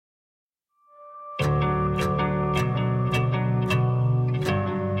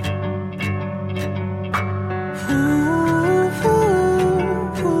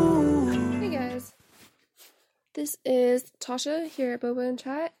This is Tasha here at Boba and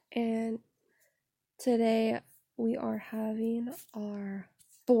Chat, and today we are having our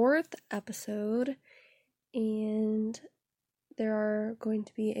 4th episode, and there are going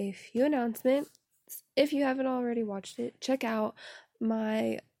to be a few announcements. If you haven't already watched it, check out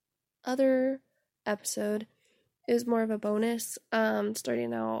my other episode. It was more of a bonus,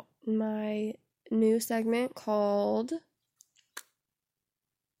 starting out my new segment called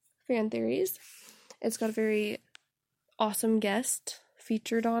Fan Theories. It's got a very awesome guest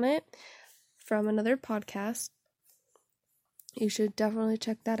featured on it from another podcast. You should definitely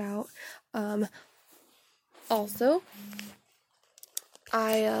check that out. Also,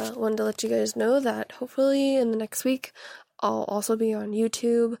 I wanted to let you guys know that hopefully in the next week I'll also be on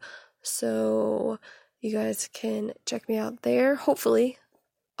YouTube, so you guys can check me out there. Hopefully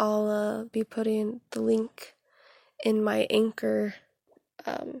I'll be putting the link in my Anchor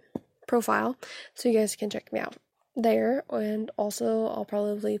profile, so you guys can check me out there, and also I'll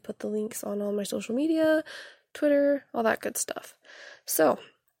probably put the links on all my social media, Twitter, all that good stuff. So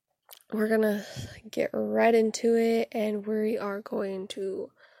we're gonna get right into it, and we are going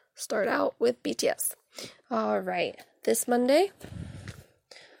to start out with BTS. Alright, this Monday,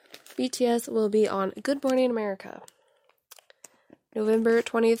 BTS will be on Good Morning America. November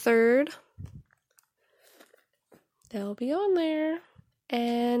 23rd, they'll be on there,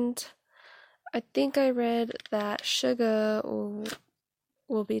 and I think I read that Suga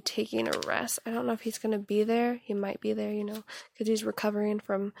will be taking a rest. I don't know if he's going to be there. He might be there, because he's recovering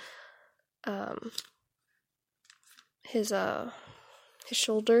from his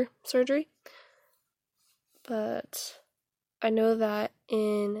shoulder surgery. But I know that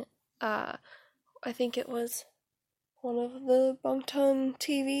in, I think it was one of the Bangtan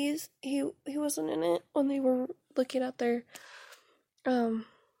TVs, he wasn't in it when they were looking at their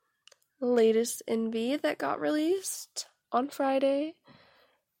latest NV that got released on Friday.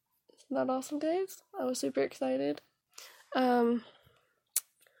 Isn't that awesome, guys? I was super excited. Moving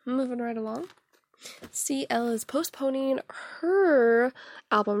right along. CL is postponing her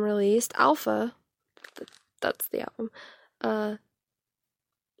album release, Alpha, that's the album,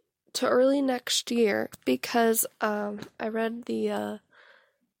 to early next year, because I read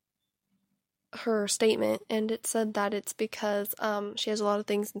her statement, and it said that it's because she has a lot of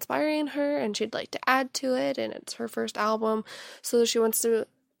things inspiring her and she'd like to add to it, and it's her first album, so she wants to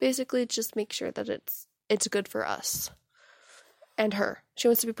basically just make sure that it's good for us and her. She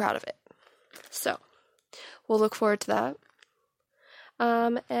wants to be proud of it. So we'll look forward to that.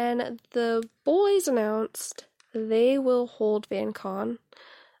 And the boys announced they will hold FanCon,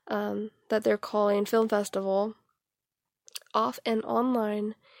 that they're calling Film Festival, off and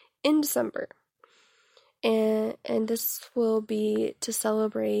online in December. And this will be to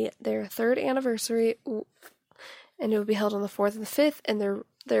celebrate their 3rd anniversary, and it will be held on the 4th and the 5th, and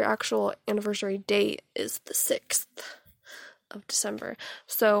their actual anniversary date is the 6th of December.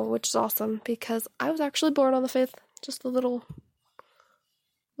 So, which is awesome, because I was actually born on the 5th. Just a little,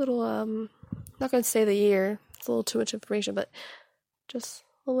 not going to say the year, it's a little too much information, but just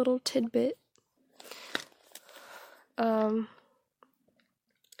a little tidbit.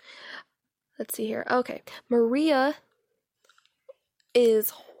 Let's see here. Okay. Maria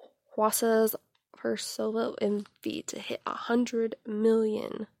is Hwasa's first solo MV to hit 100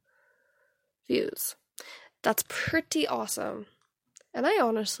 million views. That's pretty awesome. And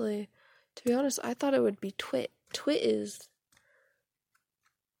to be honest, I thought it would be Twit. Twit is,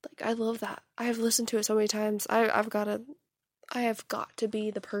 I love that. I have listened to it so many times. I have got to be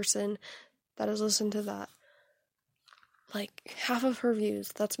the person that has listened to that. Half of her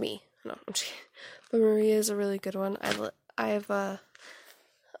views, that's me. No, I'm just kidding. But Maria is a really good one. I'm a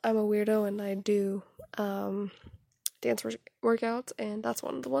weirdo, and I do dance workouts, and that's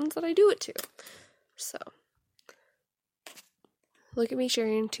one of the ones that I do it to. So, look at me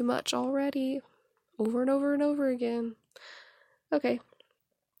sharing too much already, over and over and over again. Okay,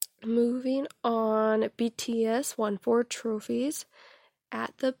 moving on. BTS won 4 trophies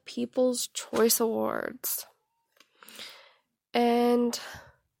at the People's Choice Awards, and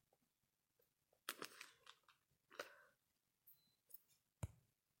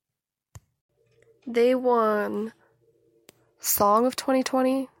they won Song of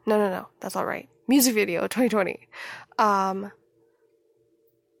 2020. No, that's all right. Music Video 2020. Album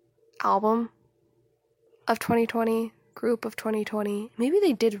of 2020. Group of 2020. Maybe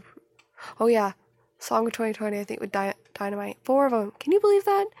they did. Oh yeah, Song of 2020. I think with Dynamite. 4 of them. Can you believe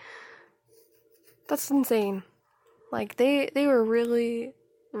that? That's insane. They were really,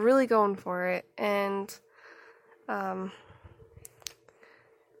 really going for it, and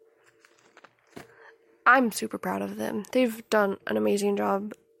I'm super proud of them. They've done an amazing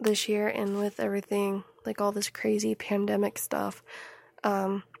job this year, and with everything, like all this crazy pandemic stuff,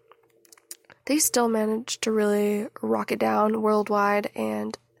 they still managed to really rock it down worldwide,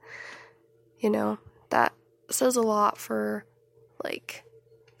 and, that says a lot for,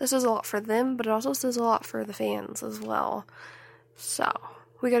 this is a lot for them, but it also says a lot for the fans as well. So,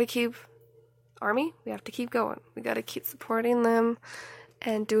 we gotta keep, Army, we have to keep going. We gotta keep supporting them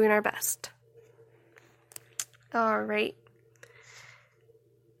and doing our best. Alright.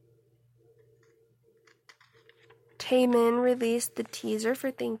 Taemin released the teaser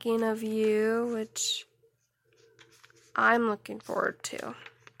for Thinking of You, which I'm looking forward to.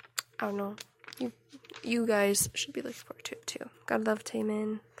 I don't know. You guys should be looking forward to it too. Gotta love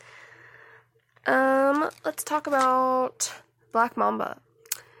Taemin. Let's talk about Black Mamba.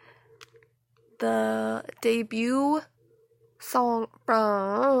 The debut song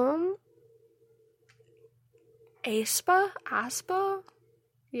from aespa?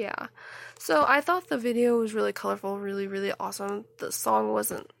 Yeah. So I thought the video was really colorful, really, really awesome. The song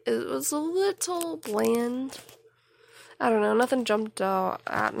wasn't, it was a little bland. I don't know, nothing jumped out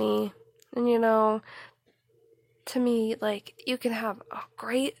at me. And to me, you can have a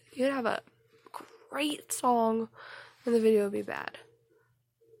great song and the video would be bad.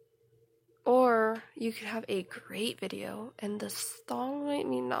 Or you could have a great video and the song might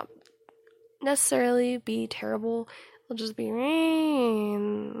not necessarily be terrible. It'll just be,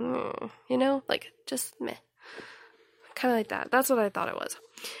 just meh. Kind of like that. That's what I thought it was.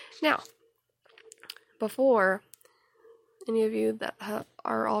 Now, before any of you that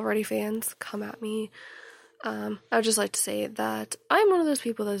are already fans come at me, I would just like to say that I'm one of those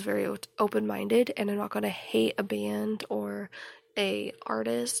people that's very open-minded, and I'm not going to hate a band or a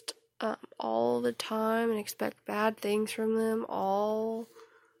artist all the time and expect bad things from them all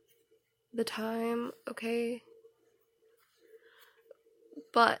the time, okay?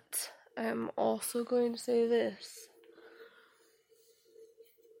 But I'm also going to say this.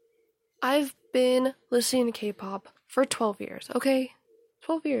 I've been listening to K-pop for 12 years, okay?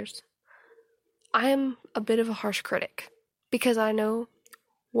 12 years. I am a bit of a harsh critic because I know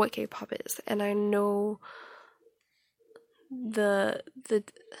what K-pop is, and I know the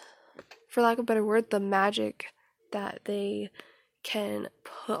for lack of a better word, the magic that they can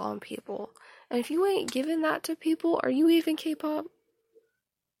put on people. And if you ain't giving that to people, are you even K-pop?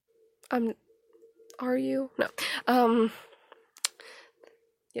 Are you? No.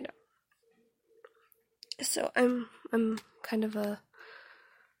 So I'm kind of I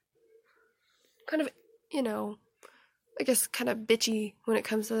guess kind of bitchy when it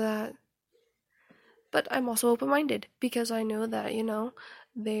comes to that. But I'm also open-minded because I know that,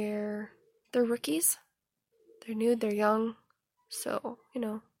 they're rookies. They're new, they're young. So,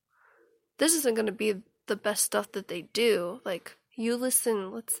 this isn't going to be the best stuff that they do. Let's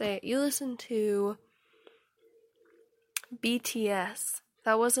say you listen to BTS.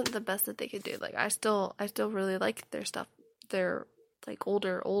 That wasn't the best that they could do. I still really like their stuff. Their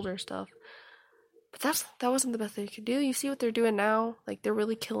older stuff. But that wasn't the best they could do. You see what they're doing now? They're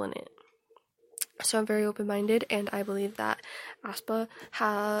really killing it. So I'm very open-minded, and I believe that aespa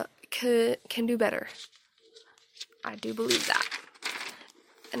can do better. I do believe that.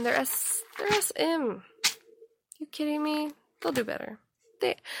 And they're SM. You kidding me? They'll do better.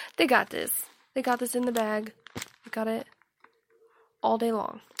 They got this. They got this in the bag. They got it all day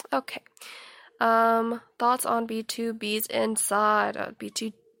long. Okay. Thoughts on BTOB's Inside.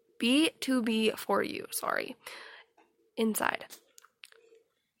 B2B for you. Sorry. Inside.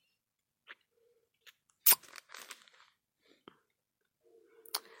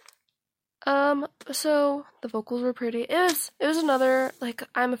 So the vocals were pretty. It was another,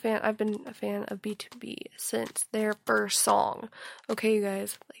 I'm a fan. I've been a fan of BTOB since their first song. Okay, you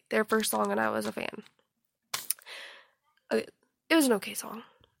guys, their first song, and I was a fan. It was an okay song.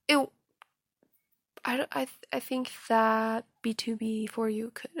 I think that B2B for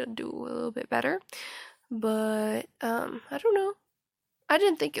you could do a little bit better, but I don't know. I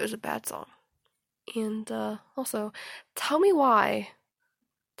didn't think it was a bad song. And also, tell me why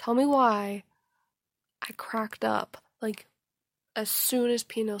I cracked up as soon as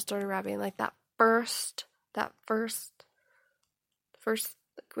Pino started rapping, that first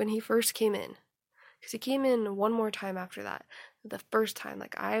when he first came in, because he came in one more time after that. The first time,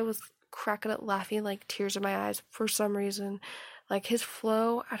 I was cracking up laughing, tears in my eyes for some reason. His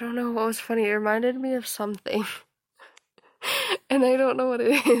flow, I don't know what was funny. It reminded me of something, and I don't know what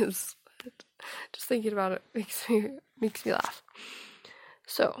it is. But just thinking about it makes me laugh.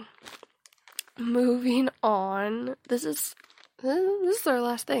 So, moving on. This is this is our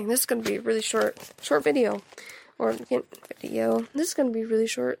last thing. This is going to be a really short video. Or, video. This is going to be a really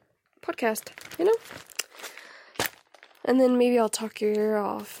short podcast, you know? And then maybe I'll talk your ear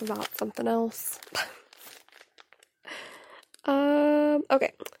off about something else.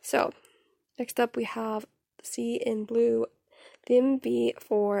 Okay, so next up we have See in Blue, the MV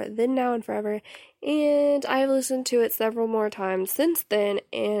for Then, Now, and Forever, and I've listened to it several more times since then,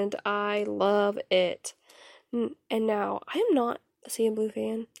 and I love it. And now, I am not a See in Blue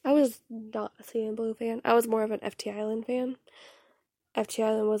fan. I was not a See in Blue fan. I was more of an FT Island fan. FT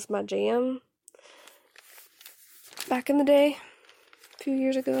Island was my jam back in the day, a few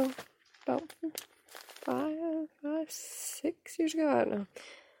years ago, about 6 years ago, I don't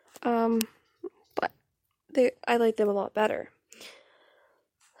know. But I liked them a lot better.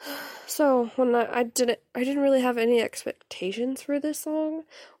 So when I didn't really have any expectations for this song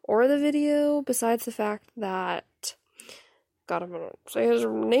or the video, besides the fact that, God, I'm gonna say his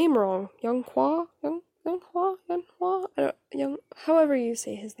name wrong. Younghwa, however you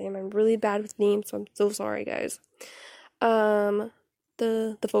say his name. I'm really bad with names, so I'm so sorry, guys. The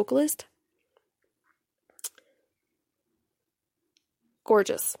vocalist,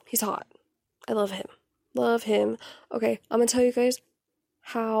 gorgeous. He's hot. I love him. Okay, I'm gonna tell you guys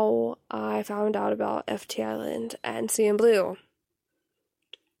how I found out about FT Island and See in Blue.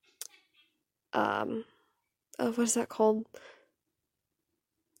 What is that called?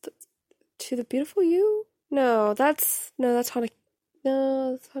 To the Beautiful You? No, that's Haunted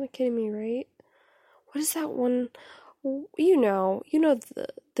Academy, right? What is that one? You know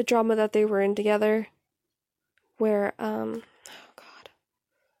the drama that they were in together, where oh God,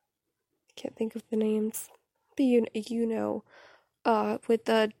 I can't think of the names, but you know, with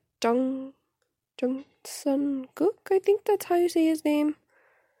the Jung Sun Gook, I think that's how you say his name.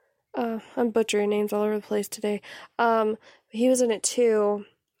 I'm butchering names all over the place today. He was in it too,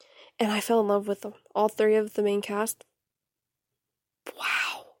 and I fell in love with all three of the main cast.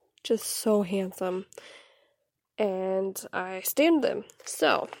 Wow, just so handsome. And I stand them.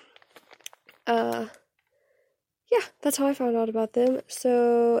 So, yeah, that's how I found out about them.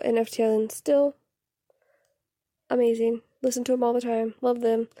 So, and FT Island, still amazing. Listen to them all the time. Love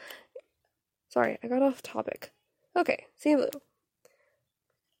them. Sorry, I got off topic. Okay, See in Blue.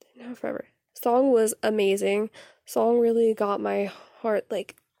 Now Forever. Song was amazing. Song really got my heart,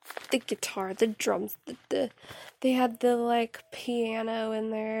 like, the guitar, the drums, they had the, like, piano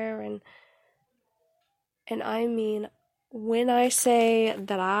in there, and I mean, when I say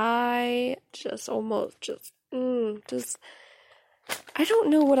that I just I don't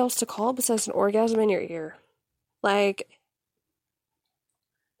know what else to call it besides an orgasm in your ear. Like,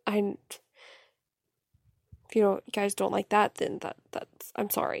 if you guys don't like that, then that's, I'm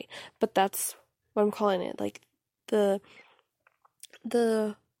sorry, but that's what I'm calling it. Like, the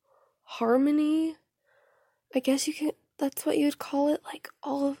harmony, I guess that's what you'd call it, like,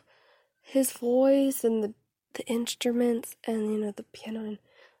 all of his voice and the instruments and, the piano, and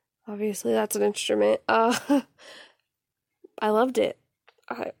obviously that's an instrument. I loved it.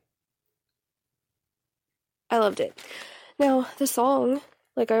 I loved it. Now, the song,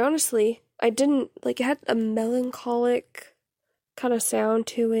 like, I didn't, like, it had a melancholic kind of sound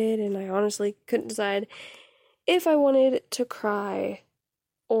to it, and I honestly couldn't decide if I wanted to cry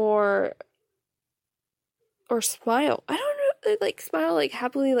or smile. I don't know, like, smile, like,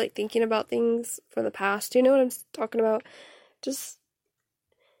 happily, like, thinking about things from the past. You know what I'm talking about? Just,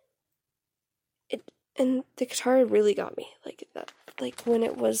 and the guitar really got me, like, that, like, when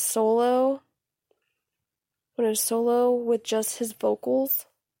it was solo with just his vocals,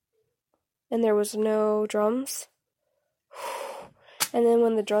 and there was no drums, and then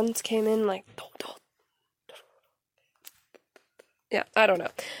when the drums came in, like, yeah, I don't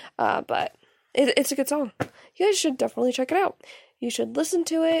know, but it's a good song. You guys should definitely check it out. You should listen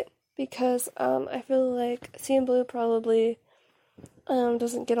to it, because I feel like See in Blue probably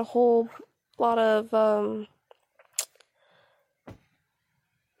doesn't get a whole lot of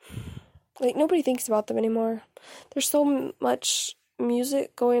like, nobody thinks about them anymore. There's so much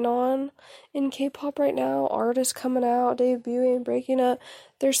music going on in K-pop right now, artists coming out, debuting, breaking up.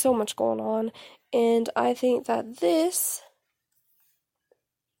 There's so much going on, and I think that this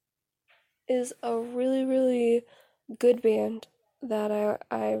is a really, really good band that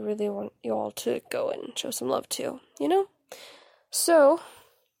I really want you all to go and show some love to, So,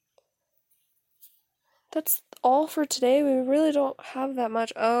 that's all for today. We really don't have that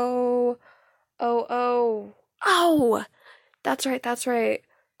much. Oh, that's right.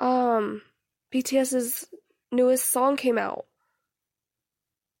 BTS's newest song came out.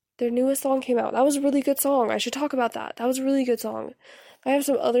 their newest song came out. That was a really good song. I should talk about that. That was a really good song. I have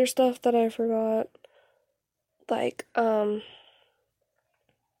some other stuff that I forgot. Like, I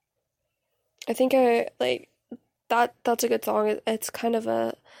think that's a good song. It's kind of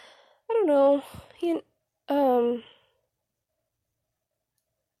a, I don't know,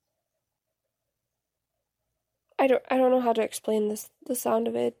 I don't know how to explain the sound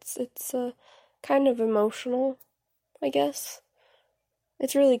of it. It's kind of emotional, I guess.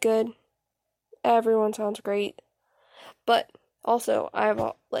 It's really good. Everyone sounds great. But also, at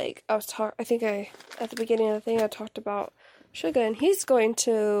the beginning of the thing, I talked about Suga, and he's going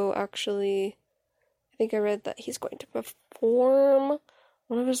to actually, I think I read that he's going to perform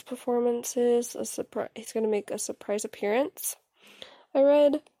one of his performances, he's going to make a surprise appearance, I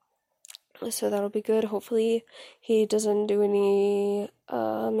read. So that'll be good. Hopefully he doesn't do any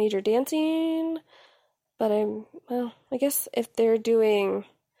major dancing, but I guess if they're doing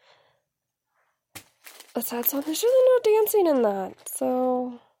a sad song, there's really no dancing in that,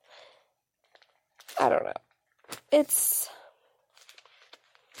 so I don't know.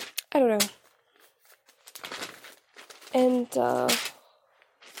 I don't know. And,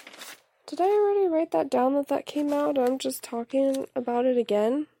 did I already write that down that came out? I'm just talking about it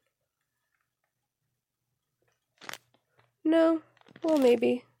again? No? Well,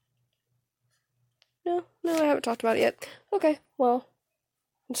 maybe. No, I haven't talked about it yet. Okay, well,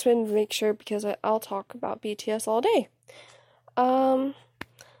 I just wanted to make sure because I'll talk about BTS all day.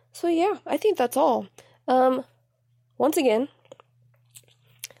 So yeah, I think that's all. Once again,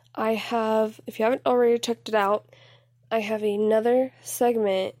 if you haven't already checked it out, I have another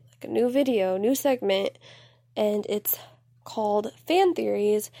segment, like a new segment, and it's called Fan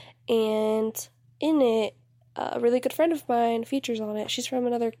Theories, and in it, a really good friend of mine features on it. She's from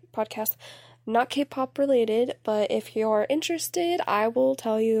another podcast, not K-pop related, but if you're interested, I will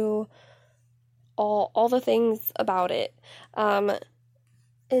tell you all the things about it.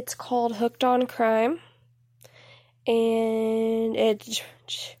 It's called Hooked on Crime, and it's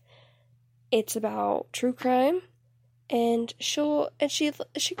about true crime, and she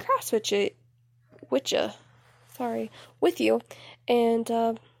crafts with you,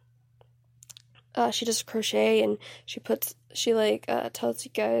 and she does crochet, and she tells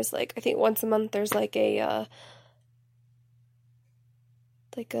you guys, like, I think once a month there's like a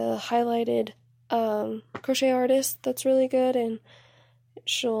highlighted crochet artist that's really good, and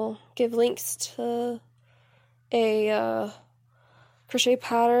she'll give links to a crochet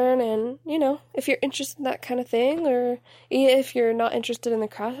pattern, and if you're interested in that kind of thing, or if you're not interested in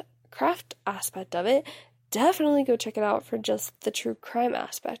the craft aspect of it, definitely go check it out for just the true crime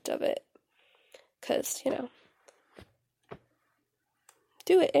aspect of it, because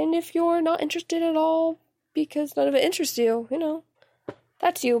do it. And if you're not interested at all because none of it interests you,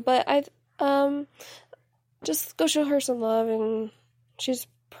 that's you, but just go show her some love, and she's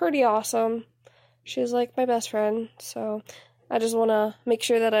pretty awesome. She's like my best friend, so I just want to make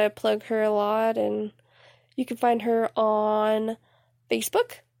sure that I plug her a lot, and you can find her on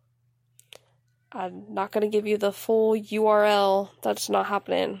Facebook. I'm not going to give you the full URL, that's not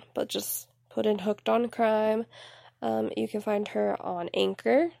happening, but just put in Hooked on Crime. You can find her on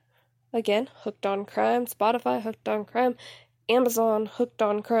Anchor, again, Hooked on Crime, Spotify, Hooked on Crime, Amazon, Hooked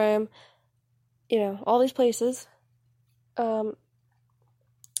on Crime, all these places.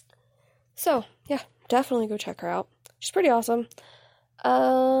 So, yeah, definitely go check her out. She's pretty awesome.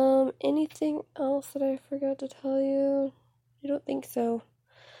 Anything else that I forgot to tell you? I don't think so.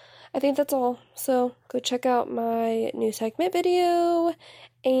 I think that's all. So, go check out my new segment video.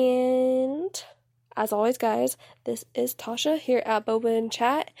 And, as always, guys, this is Tasha here at Boba and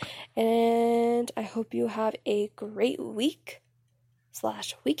Chat. And I hope you have a great week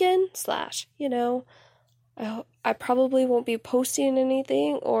 / weekend / I probably won't be posting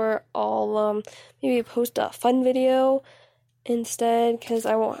anything, or I'll maybe post a fun video instead, because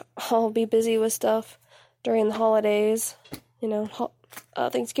I'll be busy with stuff during the holidays,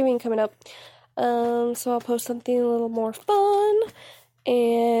 Thanksgiving coming up, so I'll post something a little more fun,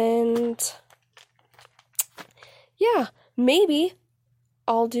 and yeah, maybe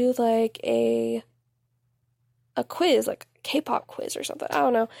I'll do like a quiz, like a K-pop quiz or something, I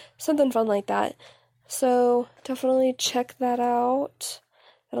don't know, something fun like that. So, definitely check that out.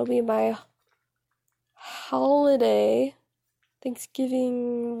 That'll be my holiday,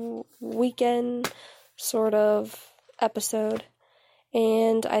 Thanksgiving weekend sort of episode.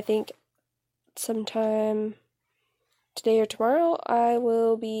 And I think sometime today or tomorrow, I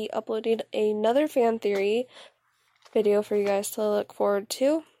will be uploading another fan theory video for you guys to look forward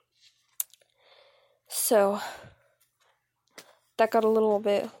to. So, that got a little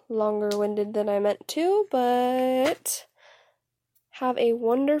bit longer-winded than I meant to, but have a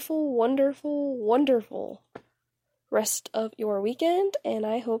wonderful, wonderful, wonderful rest of your weekend, and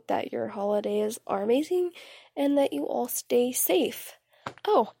I hope that your holidays are amazing and that you all stay safe.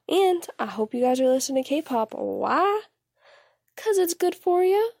 Oh, and I hope you guys are listening to K-pop. Why? 'Cause it's good for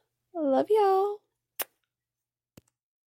you. Love y'all.